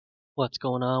What's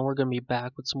going on? We're going to be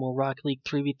back with some more Rocket League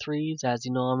 3v3s. As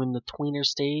you know, I'm in the tweener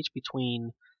stage between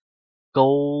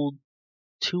Gold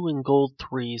 2 and Gold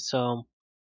 3. So,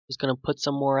 just going to put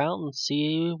some more out and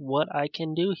see what I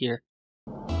can do here.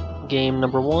 Game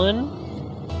number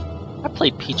 1. I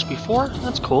played Peach before.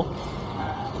 That's cool.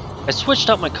 I switched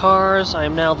up my cars. I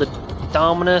am now the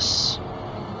Dominus.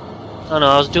 I don't know,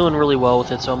 I was doing really well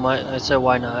with it, so I said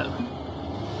why not.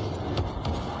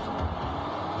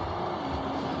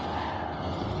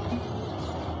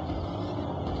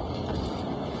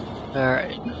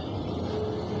 Alright.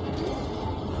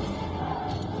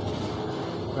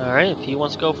 Alright, if he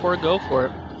wants to go for it, go for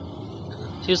it.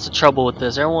 See, here's the trouble with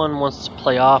this. Everyone wants to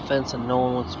play offense and no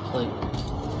one wants to play.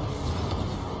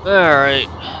 Alright.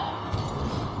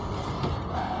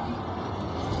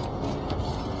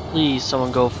 Please,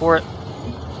 someone go for it.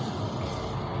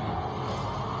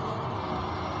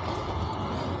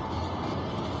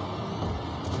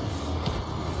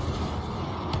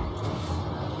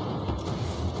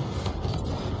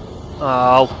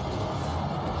 Oh,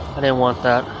 I didn't want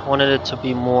that. I wanted it to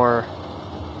be more...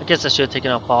 I guess I should have taken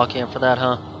out ball cam for that,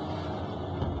 huh?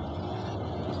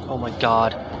 Oh my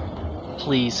god.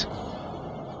 Please.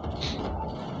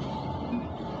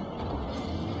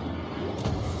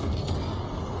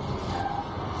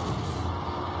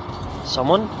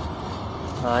 Someone?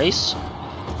 Nice.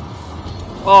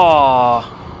 Oh,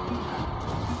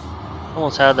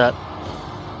 almost had that.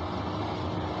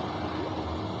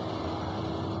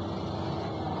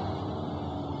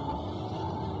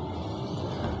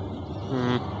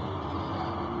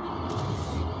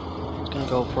 He's gonna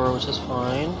go for it, which is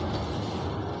fine.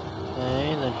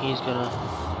 Okay, then he's gonna...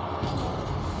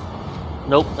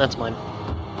 Nope, that's mine.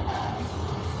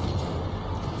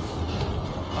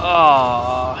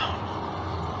 Ah.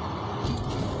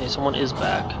 Okay, someone is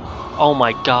back. Oh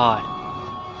my god.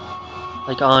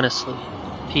 Like, honestly,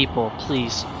 people,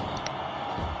 please.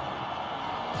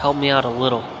 Help me out a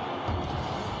little.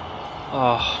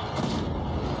 Oh.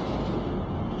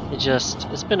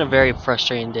 It's been a very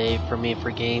frustrating day for me for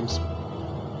games.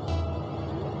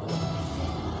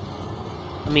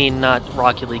 I mean, not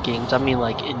Rocket League games, I mean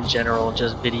like in general,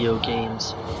 just video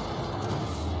games.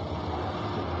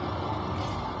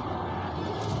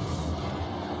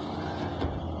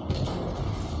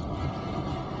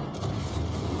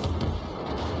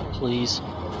 Please.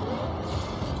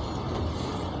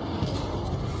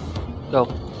 Go.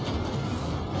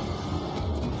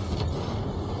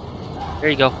 There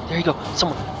you go. There you go.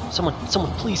 Someone,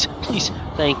 please, please.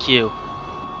 Thank you.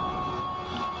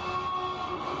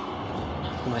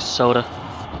 My soda.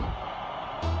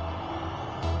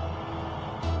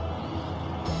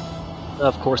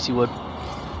 Of course he would.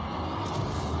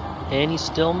 And he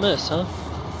still missed, huh?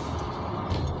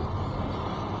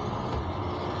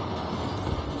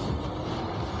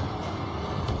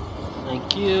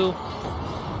 Thank you.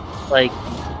 Like,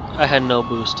 I had no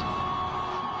boost.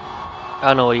 I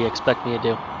don't know what you expect me to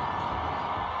do.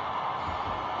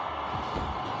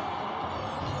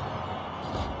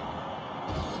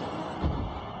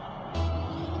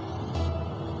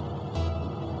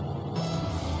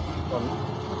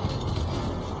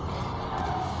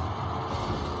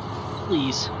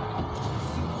 Please.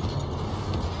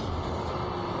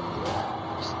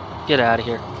 Just get out of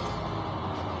here.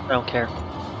 I don't care.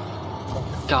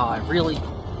 Oh God, really?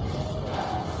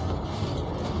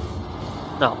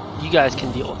 No, you guys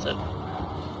can deal with it.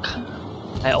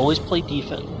 I always play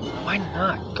defense. Why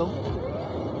not? Go.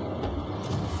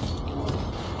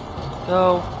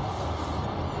 Go.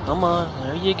 Come on,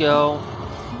 there you go.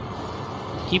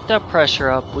 Keep that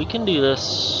pressure up. We can do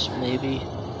this, maybe.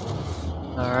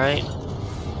 Alright.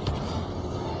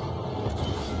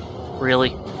 Really?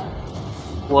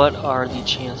 What are the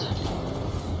chances?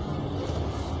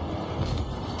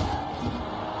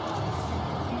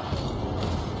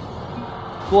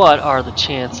 What are the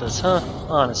chances, huh?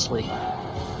 Honestly.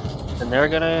 And they're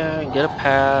gonna get a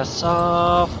pass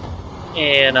off,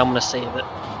 and I'm gonna save it.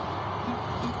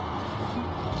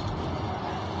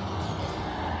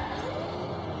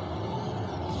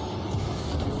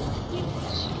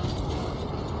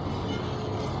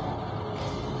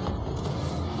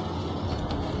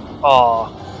 Aw.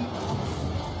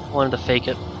 Wanted to fake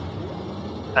it.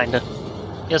 Kinda.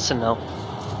 Yes and no.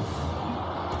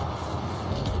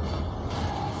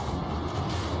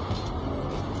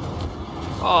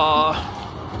 Aww.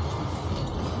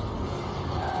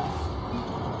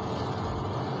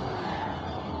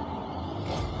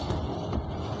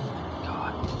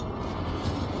 God.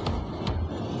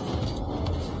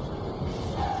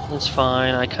 It's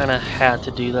fine, I kinda had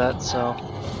to do that, so...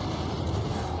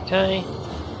 Okay.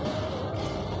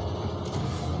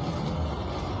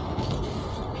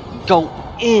 go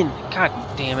in. God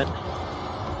damn it.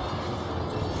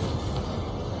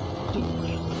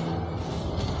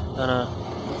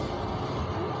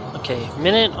 Okay,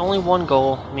 minute, only one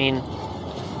goal. I mean,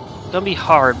 it's gonna be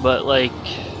hard, but like,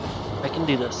 I can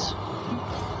do this.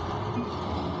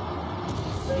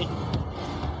 Right.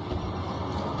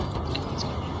 He's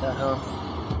gonna need that, huh?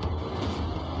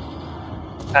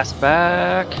 Pass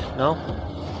back. No.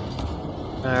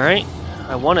 Alright.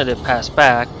 I wanted it passed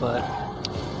back, but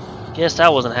guess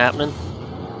that wasn't happening.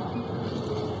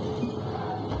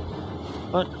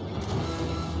 What?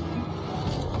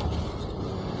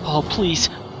 Oh, please.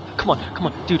 Come on, come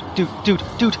on. Dude.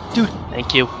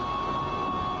 Thank you.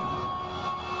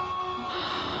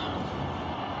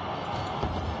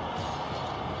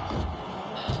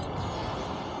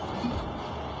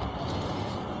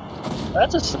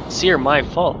 That's a sincere my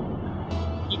fault.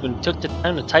 You even took the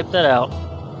time to type that out.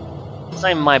 It's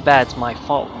not even my bad, it's my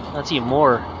fault. That's even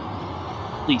more,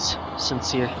 please,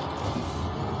 sincere.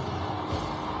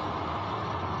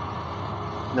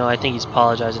 No, I think he's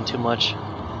apologizing too much.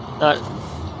 Not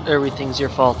everything's your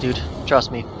fault, dude.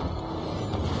 Trust me.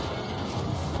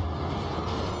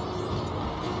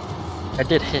 I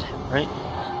did hit him, right?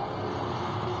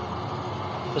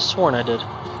 I was sworn I did.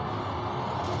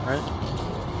 Right?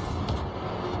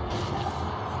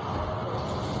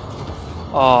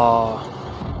 Oh.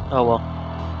 Oh well.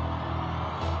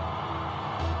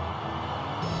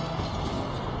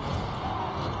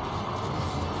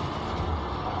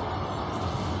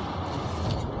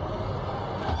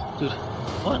 Dude,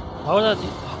 what? Why would that do?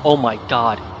 Oh my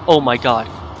god. Oh my god.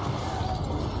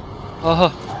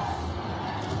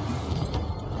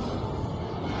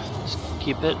 Just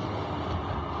keep it.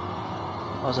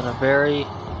 I was in a very...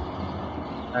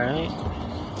 Alright.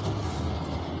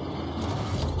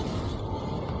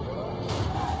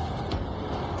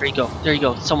 There you go. There you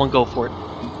go. Someone go for it.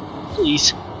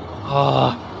 Please.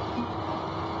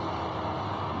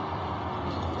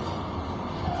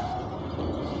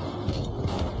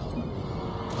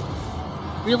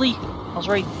 Really? I was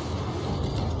right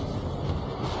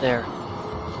there.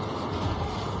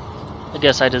 I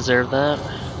guess I deserve that.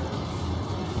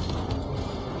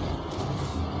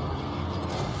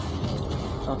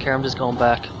 I don't care, I'm just going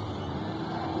back.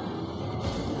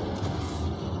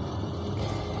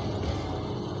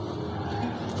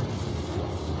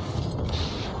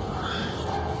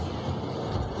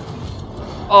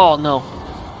 Oh no,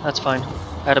 that's fine.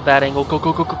 I had a bad angle. Go,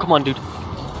 come on, dude.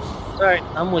 Alright,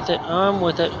 I'm with it.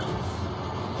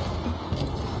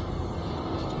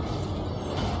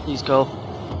 Please go.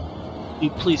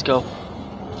 Dude, please go.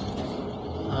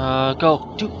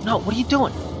 Go. Dude, no, what are you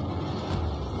doing?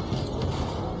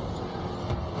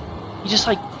 You just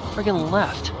like friggin'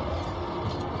 left.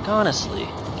 Like, honestly.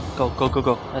 Go.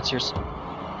 That's yours.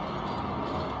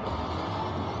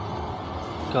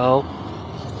 Go.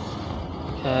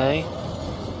 Okay.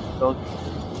 Go.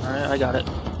 Alright, I got it.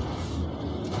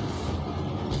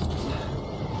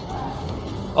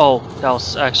 Oh, that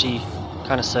was actually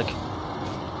kind of sick.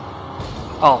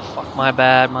 Oh, fuck. My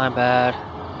bad.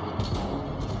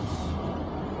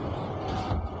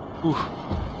 Ooh.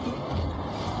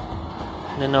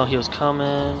 Didn't know he was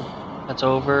coming. That's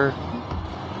over.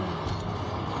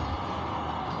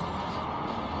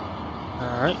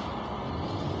 Alright.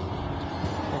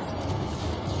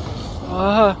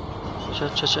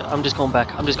 Shit. I'm just going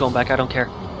back. I don't care.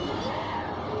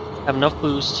 Have enough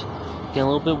boost. Getting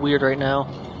a little bit weird right now.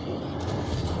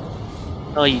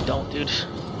 No, you don't, dude.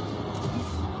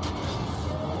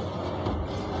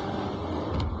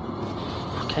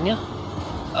 Can ya?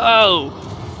 Oh!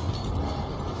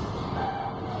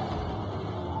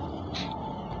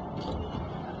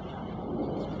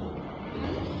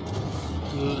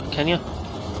 Can ya?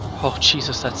 Oh,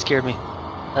 Jesus, that scared me.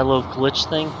 That little glitch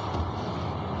thing.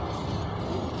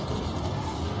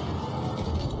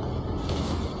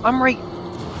 I'm right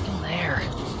fucking there.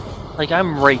 Like,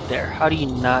 I'm right there. How do you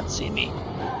not see me?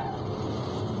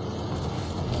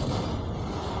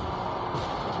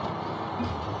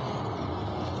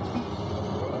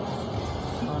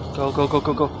 Go.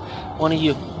 One of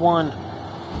you. One.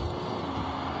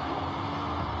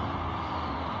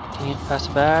 Can you pass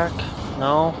it back?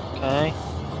 No? Okay.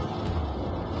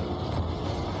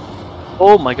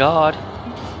 Oh my god.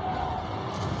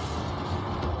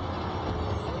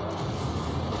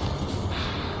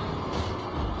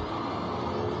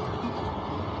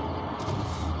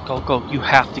 Go. You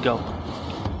have to go.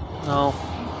 No.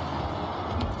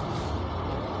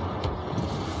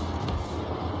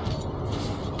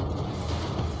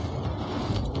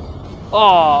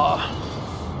 Oh.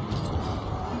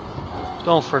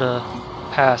 Going for the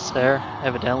pass there,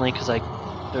 evidently, because I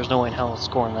There's no way in hell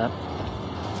scoring that.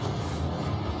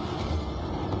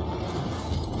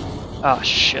 Ah,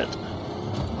 shit.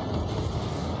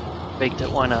 Baked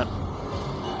it, why not?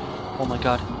 Oh my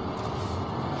god.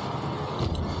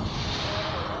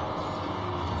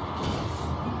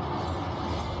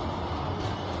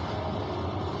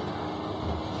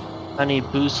 I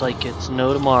need boosts like it's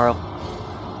no tomorrow.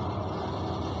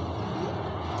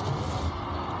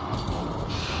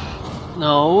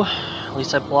 No, at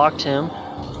least I blocked him.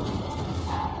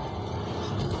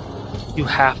 You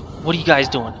have. What are you guys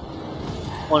doing?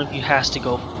 One of you has to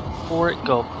go for it.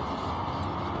 Go.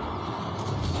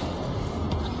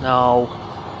 No.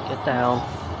 Get down.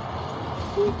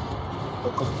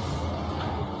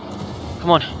 Come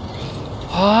on.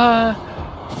 Ah.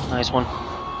 Nice one.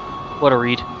 What a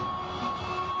read.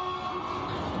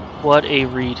 What a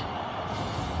read.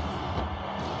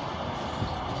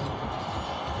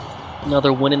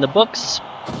 Another win in the books.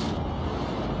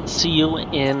 See you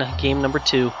in game number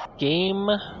 2. Game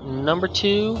number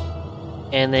 2,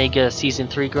 and they get a Season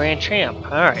 3 Grand Champ.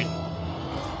 Alright.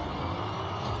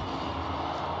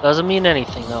 Doesn't mean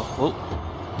anything though. Whoop.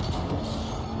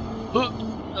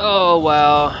 Oh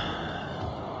wow.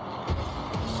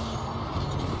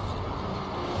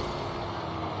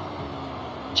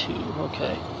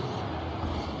 Okay.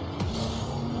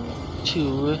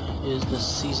 2 is the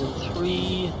Season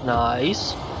 3.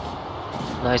 Nice.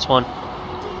 Nice one.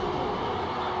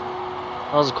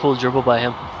 That was a cool dribble by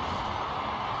him.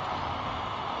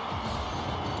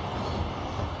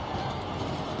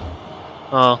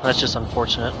 Oh, that's just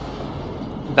unfortunate.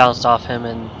 Bounced off him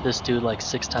and this dude like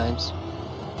 6 times.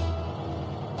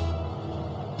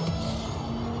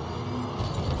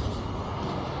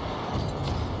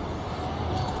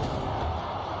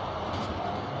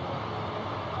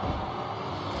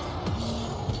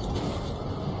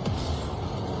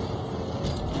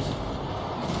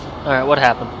 Alright, what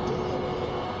happened?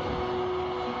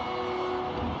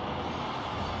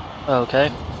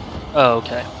 Okay.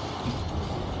 Okay.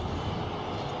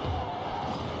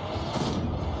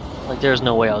 Like, there's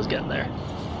no way I was getting there.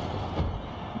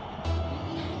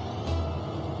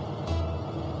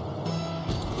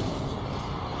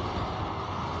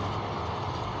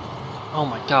 Oh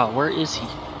my god, where is he?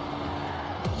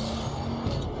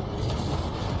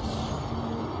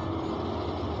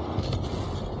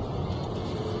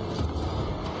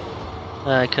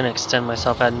 I couldn't extend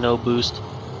myself, I had no boost.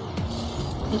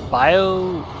 This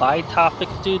bi-topic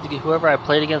dude, whoever I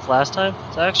played against last time,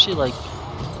 it's actually like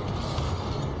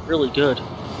really good.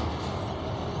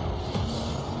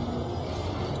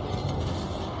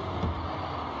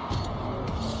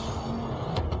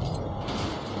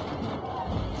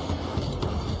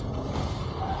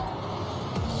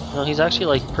 No, he's actually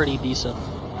like pretty decent.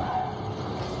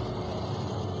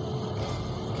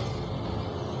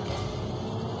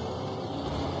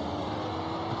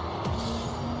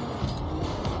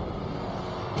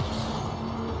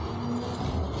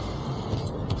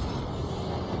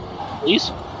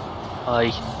 Please?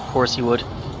 Of course he would.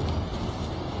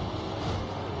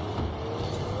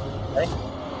 Okay,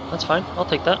 that's fine. I'll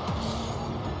take that.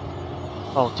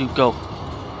 Oh, dude, go.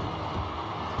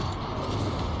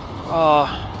 Oh.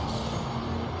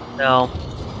 No.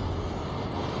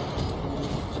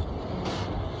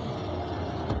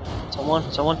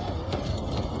 Someone.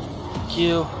 Thank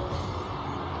you.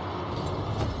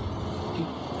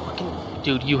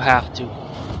 Dude, you have to.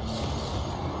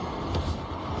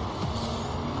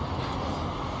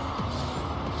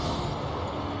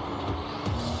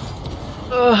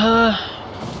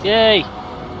 Yay!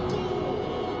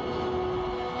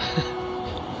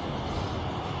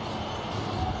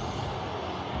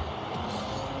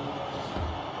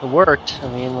 It worked. I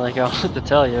mean, like, I wanted to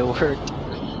tell you, it worked.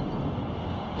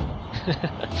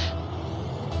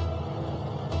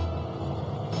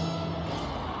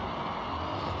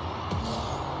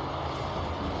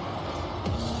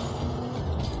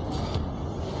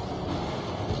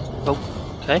 Oh,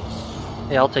 okay.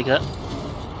 Hey, I'll take that.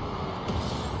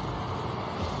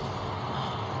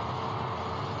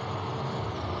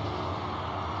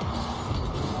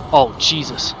 Oh,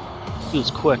 Jesus. He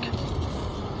was quick.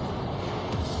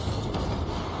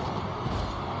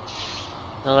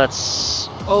 Now that's...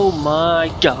 Oh my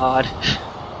god.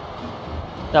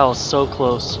 That was so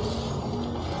close.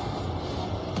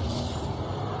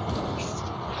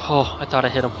 Oh, I thought I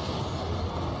hit him.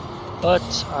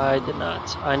 But I did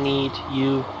not. I need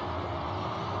you.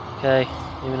 Okay,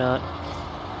 maybe not.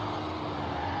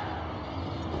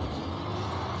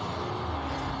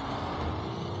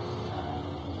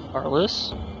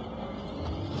 Heartless.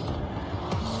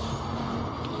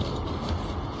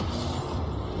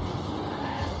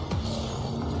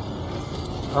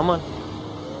 Come on.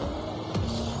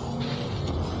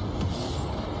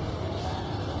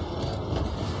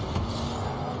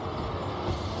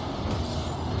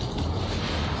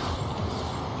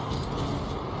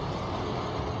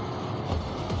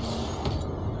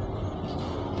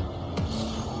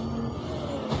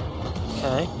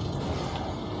 Okay.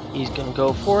 He's gonna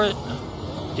go for it.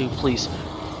 Dude, please.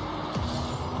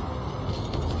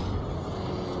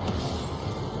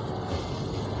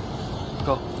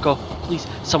 Go, go, please.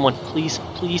 Someone, please,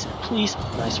 please, please.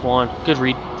 Nice one. Good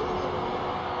read.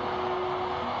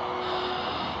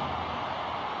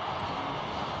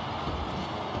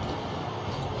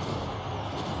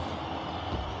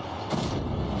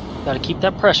 Gotta keep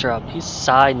that pressure up. He's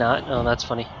side not. Oh, that's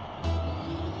funny.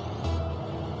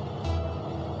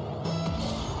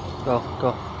 Go,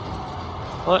 go.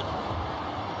 What?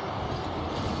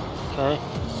 Okay.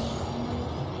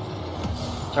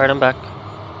 Alright, I'm back.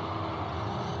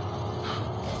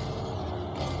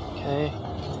 Okay.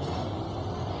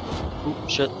 Oop,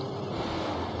 shit.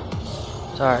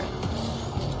 It's alright.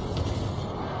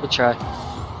 Good try.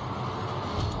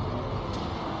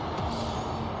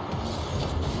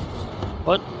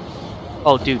 What?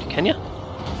 Oh, dude, can ya?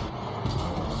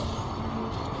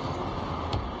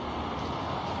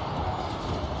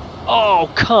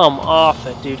 Oh, come off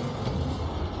it, dude.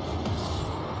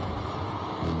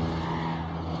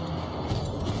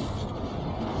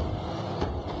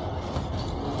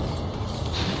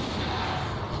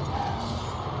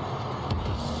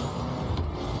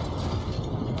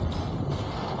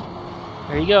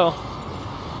 There you go.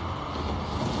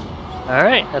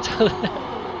 Alright, that's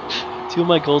two of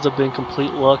my goals have been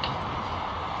complete luck.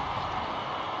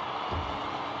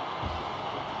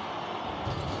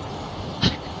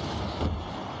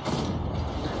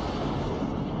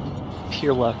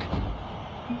 Pure luck.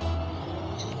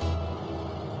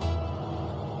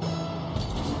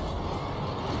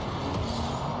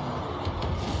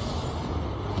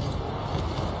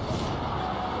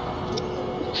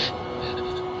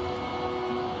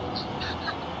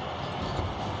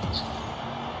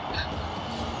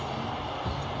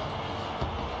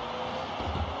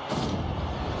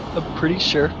 I'm pretty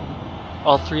sure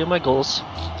all three of my goals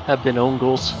have been own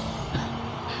goals.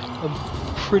 I'm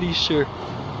pretty sure.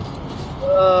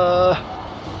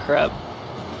 Crap.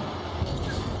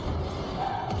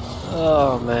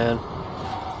 Oh man.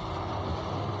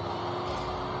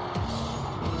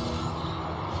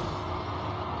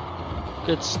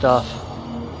 Good stuff.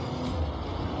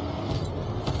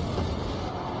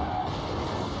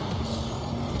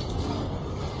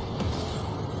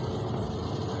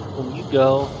 When you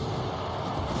go,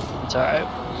 it's alright.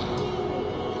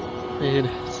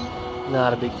 It's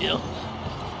not a big deal.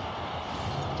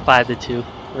 5-2.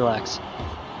 Relax.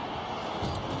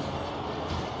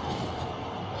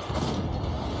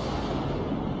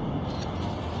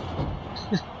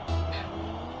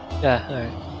 Yeah,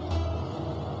 alright.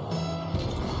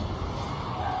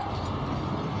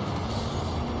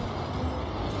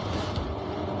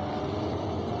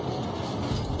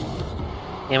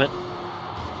 Damn it.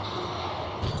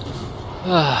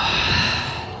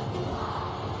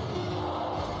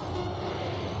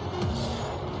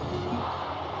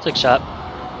 Sick shot.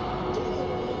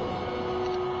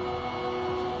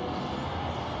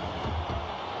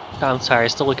 I'm sorry, I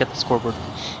still look at the scoreboard.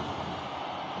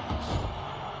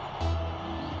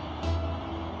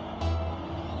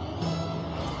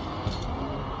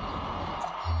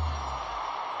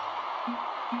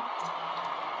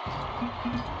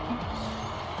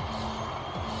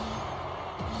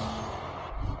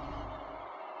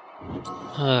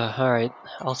 Alright,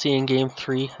 I'll see you in game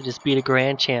 3. I just beat a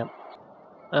grand champ.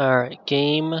 Alright,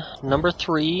 game number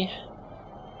 3.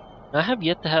 I have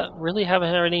yet to really haven't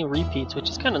had any repeats, which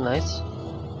is kind of nice.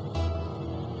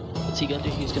 What's he gonna do?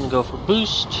 He's gonna go for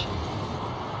boost.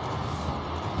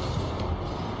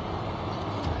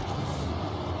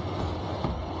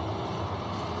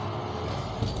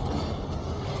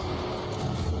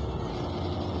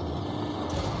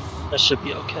 That should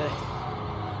be okay.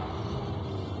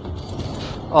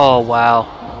 Oh wow,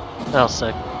 that was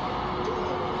sick.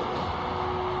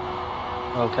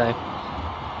 Okay.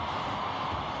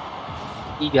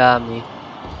 He got me.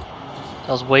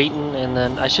 I was waiting and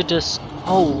then I should just...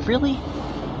 Oh, really?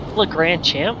 Look, grand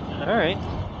champ? Alright.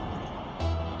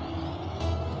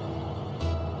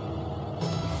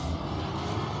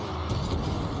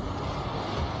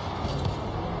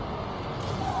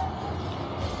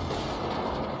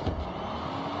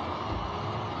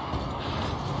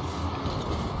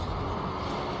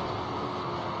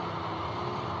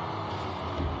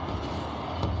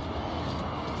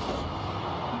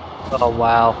 Oh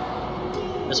wow.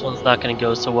 This one's not going to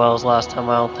go so well as last time,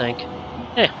 I don't think.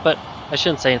 But I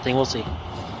shouldn't say anything, we'll see.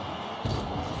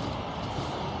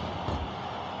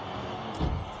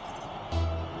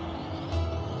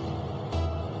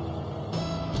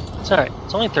 It's alright,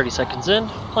 it's only 30 seconds in,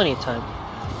 plenty of time.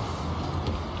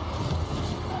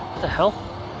 What the hell?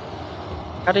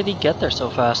 How did he get there so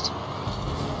fast?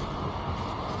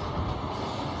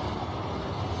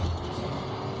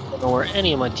 Don't know where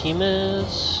any of my team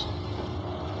is.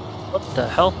 What the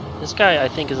hell? This guy I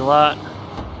think is a lot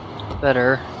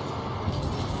better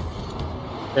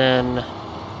than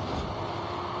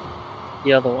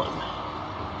the other one.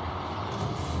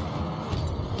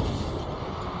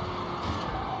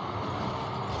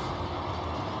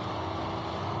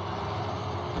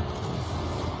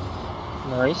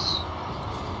 Nice.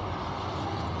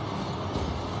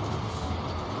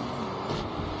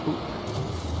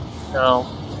 No.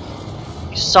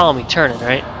 You saw me turn it,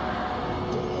 right?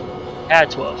 Had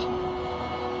 12.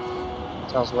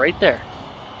 So I was right there.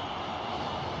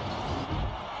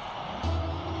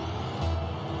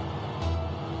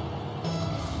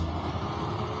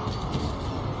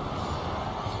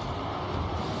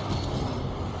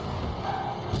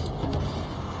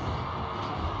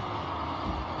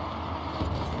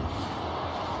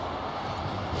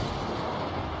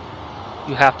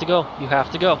 You have to go. You have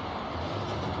to go.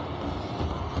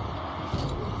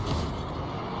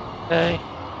 Okay.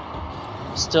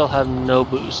 Still have no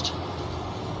boost.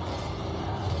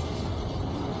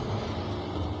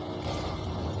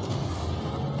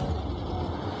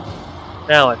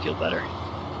 Now I feel better.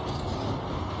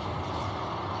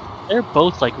 They're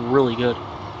both like really good.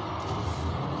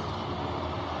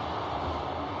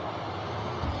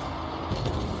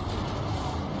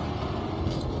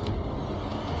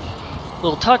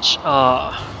 Little touch.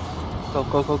 Go,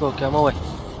 go, go, go. Get out of my way.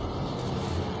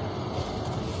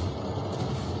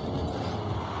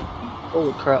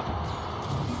 Holy crap.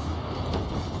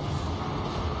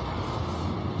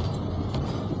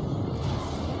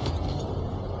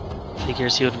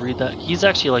 Figures he would read that. He's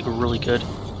actually like really good.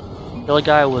 The other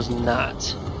guy was not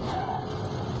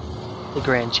the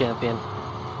grand champion.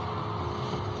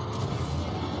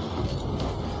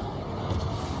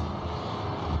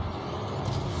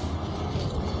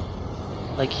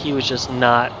 Like he was just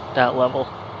not that level.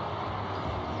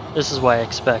 This is what I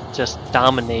expect. Just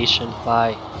domination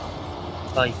by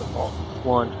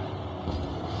one.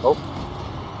 Oh.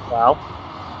 Wow.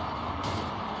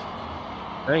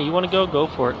 Alright, you want to go? Go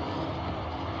for it.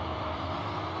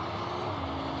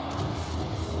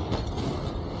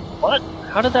 What?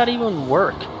 How did that even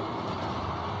work?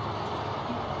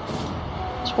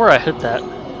 I swear I hit that.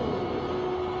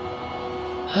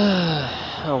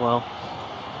 Oh well.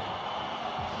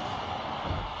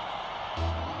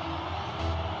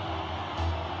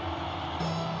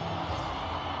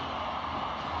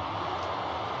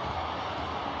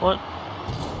 What?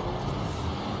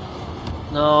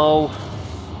 No.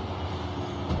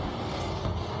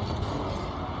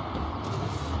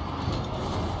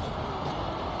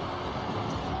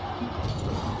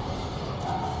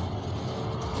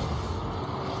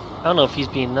 I don't know if he's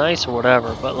being nice or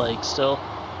whatever, but like still.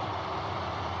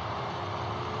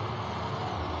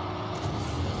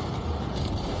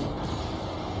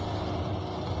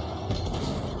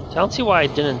 So I don't see why I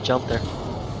didn't jump there.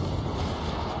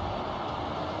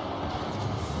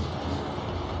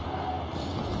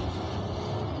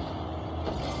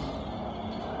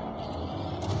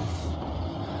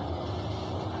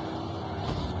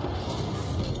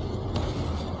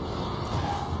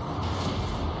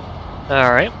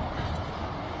 Alright.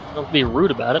 Don't be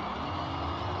rude about it.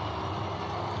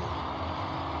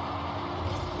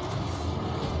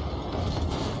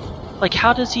 Like,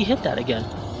 how does he hit that again?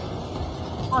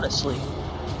 Honestly.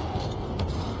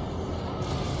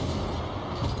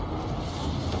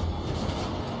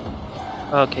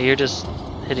 Okay, you're just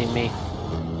hitting me.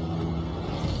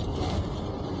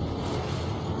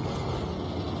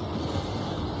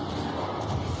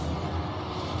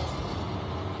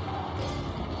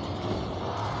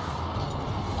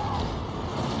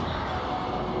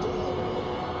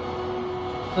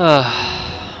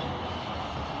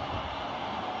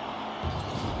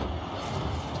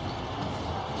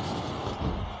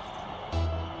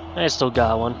 I still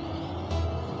got one.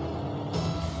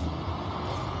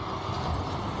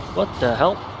 What the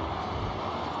hell?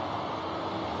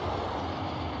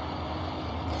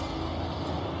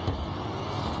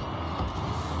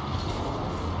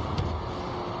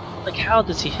 Like, how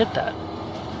does he hit that?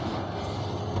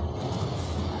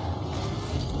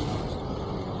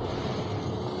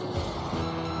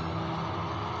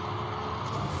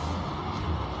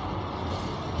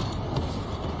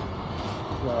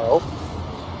 No.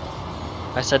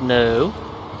 I said no.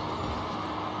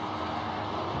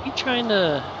 What are you trying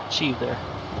to achieve there?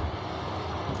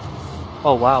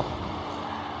 Oh wow.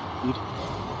 Dude.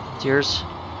 Tears.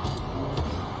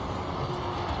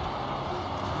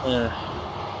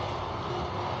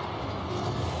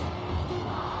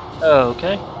 Oh,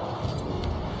 okay.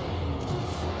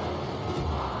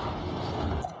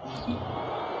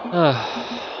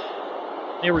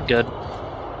 They were good.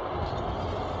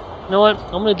 You know what?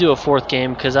 I'm gonna do a fourth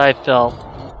game because I don't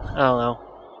know.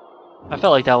 I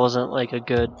felt like that wasn't like a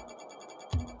good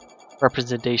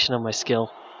representation of my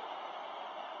skill.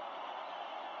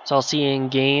 So I'll see you in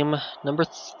game number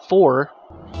 4.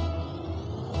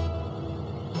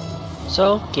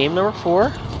 So, game number 4.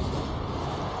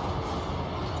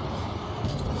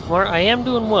 Where I am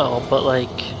doing well, but like,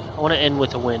 I want to end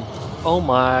with a win. Oh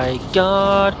my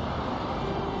god.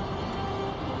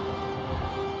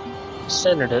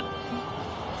 Centered it.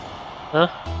 Huh?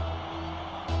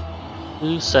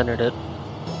 Who centered it?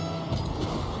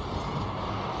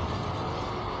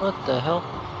 What the hell?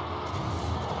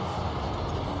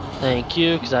 Thank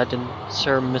you, because I didn't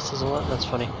serve misses a lot. That's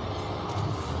funny.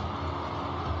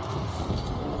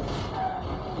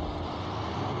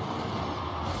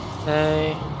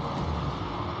 Okay.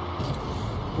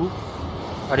 Oop.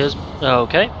 Adios.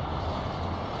 Okay.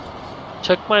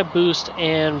 Took my boost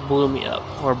and blew me up.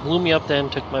 Or blew me up then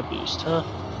took my boost, huh?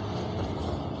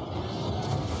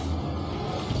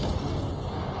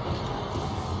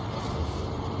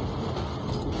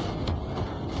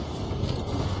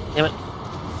 Damn it.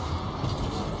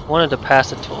 I wanted to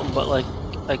pass it to him, but like,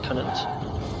 I couldn't.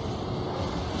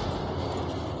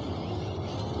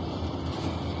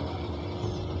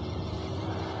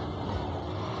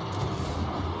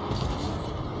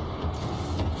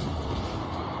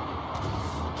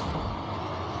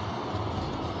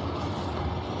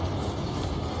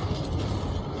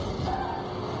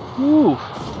 Ooh,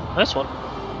 nice one.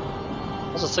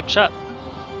 That was a sick shot.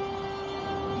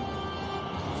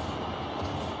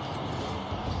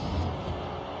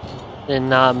 Did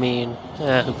not mean,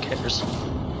 who cares?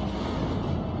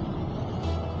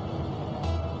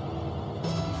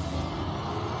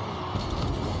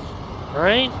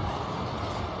 Alright.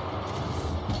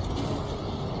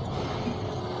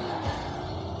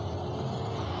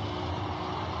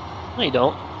 No, you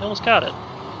don't. You almost got it.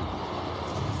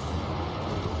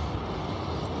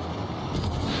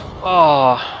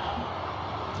 Oh.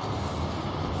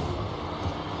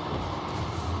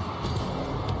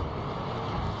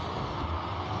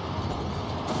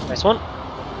 Nice one.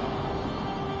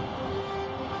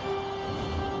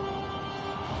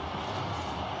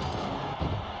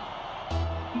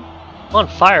 I'm on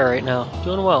fire right now.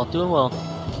 Doing well, doing well.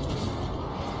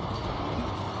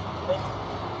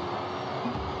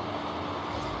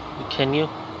 Can you?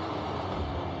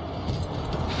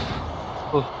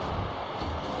 Ooh.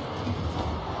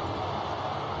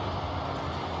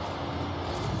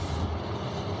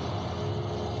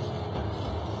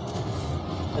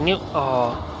 Can you?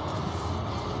 Oh.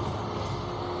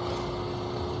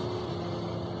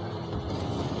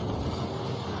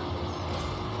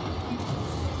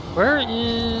 Where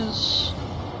is...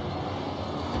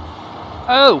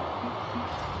 Oh!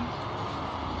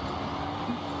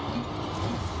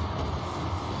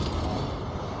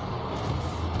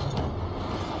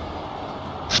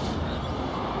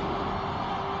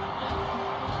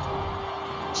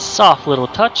 Soft little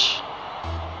touch.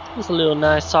 It's a little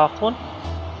nice soft one.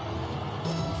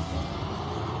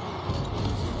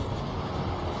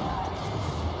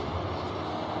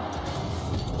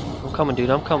 I'm coming, dude.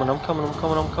 I'm coming.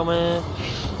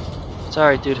 It's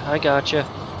alright, dude. I got you.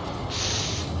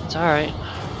 It's alright.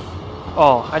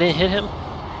 Oh, I didn't hit him?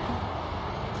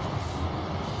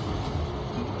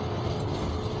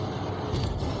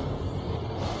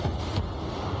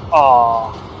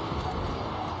 Oh.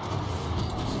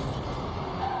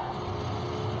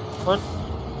 What?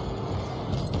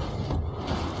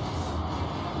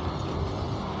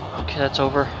 Okay, that's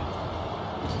over.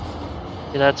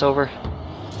 Okay, that's over.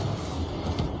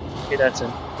 Okay, that's in.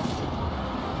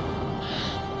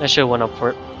 I should have went up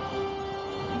for it.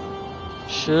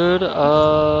 Should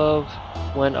have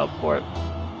went up for it.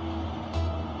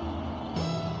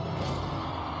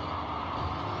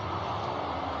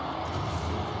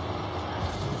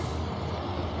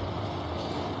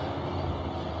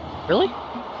 Really?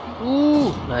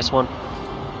 Ooh, nice one.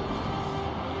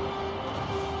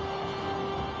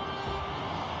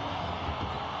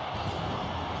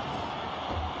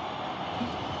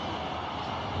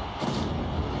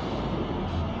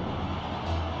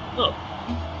 Oh.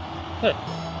 Hey.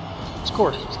 It's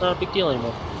course. It's not a big deal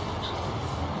anymore.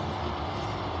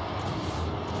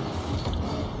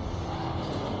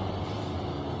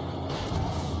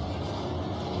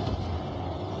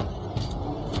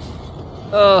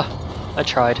 I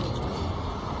tried.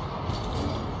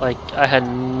 Like, I had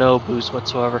no boost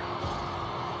whatsoever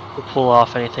to pull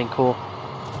off anything cool.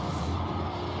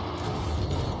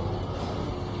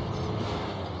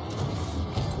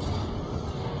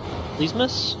 Please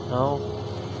miss? No.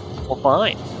 Well,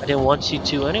 fine. I didn't want you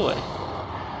to anyway.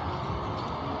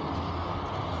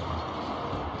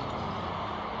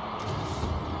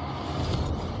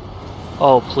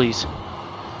 Oh, please.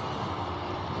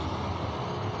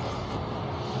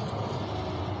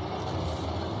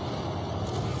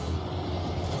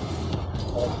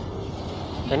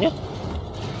 Can you?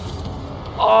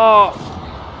 Oh!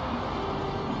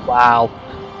 Wow.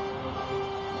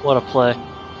 What a play.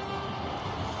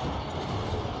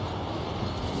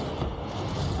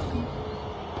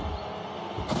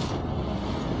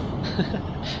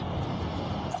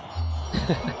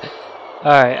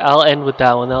 Alright, I'll end with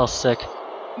that one. That was sick.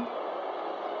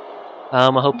 I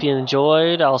hope you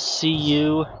enjoyed. I'll see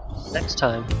you next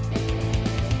time.